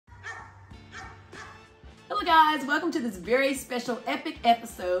Hello guys, welcome to this very special epic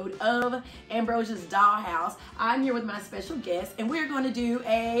episode of Ambrosia's Dollhouse. I'm here with my special guest and we're going to do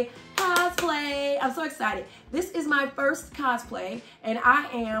a cosplay. I'm so excited. This is my first cosplay and I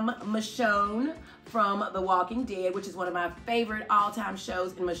am Michone from The Walking Dead, which is one of my favorite all-time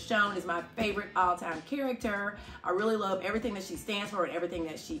shows, and Michone is my favorite all-time character. I really love everything that she stands for and everything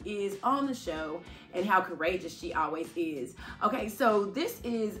that she is on the show and how courageous she always is. Okay, so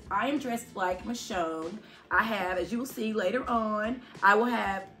I am dressed like Michone. I have, as you will see later on, I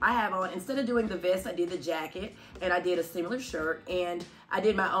have on, instead of doing the vest, I did the jacket, and I did a similar shirt, and I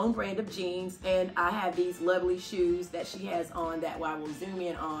did my own brand of jeans, and I have these lovely shoes that she has on that I will zoom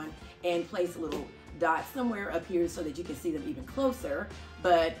in on and place a little dot somewhere up here so that you can see them even closer.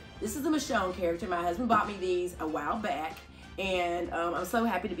 But this is the Michone character. My husband bought me these a while back, and I'm so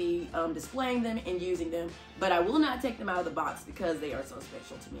happy to be displaying them and using them, but I will not take them out of the box because they are so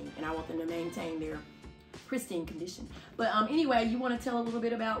special to me and I want them to maintain their pristine condition. But anyway, you want to tell a little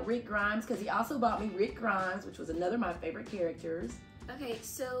bit about Rick Grimes, because he also bought me Rick Grimes, which was another of my favorite characters. Okay,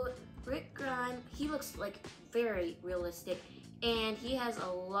 so Rick Grimes, he looks like very realistic and he has a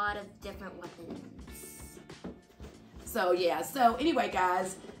lot of different weapons. So yeah, so anyway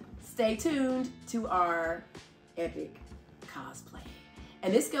guys, stay tuned to our epic cosplay.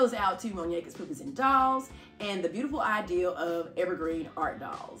 And this goes out to Monica's Poopies and Dolls and the beautiful ideal of Evergreen Art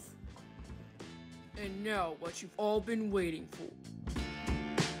Dolls. And now, what you've all been waiting for.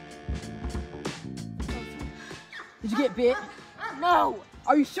 Did you get bit? No!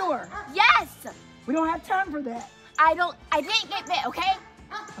 Are you sure? Yes! We don't have time for that. I didn't get bit, okay?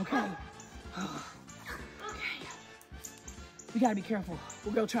 Okay. We gotta be careful.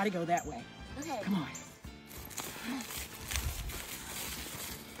 We'll go try to go that way. Okay. Come on.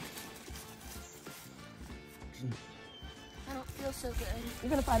 I don't feel so good. You're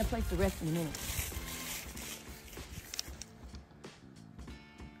gonna find a place to rest in a minute.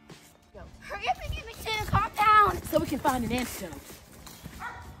 Go. Hurry up and get me to the compound! So we can find an antidote.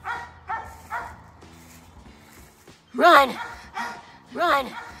 Run! Run!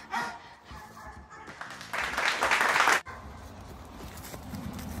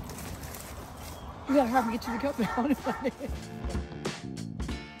 We gotta hurry and get to the compound.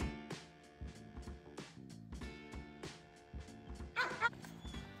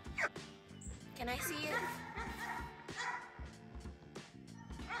 Can I see it?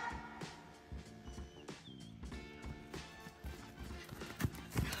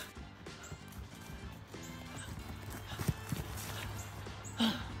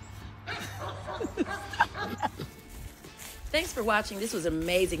 Thanks for watching. This was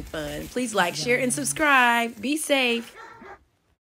amazing fun. Please like, share, and subscribe. Be safe.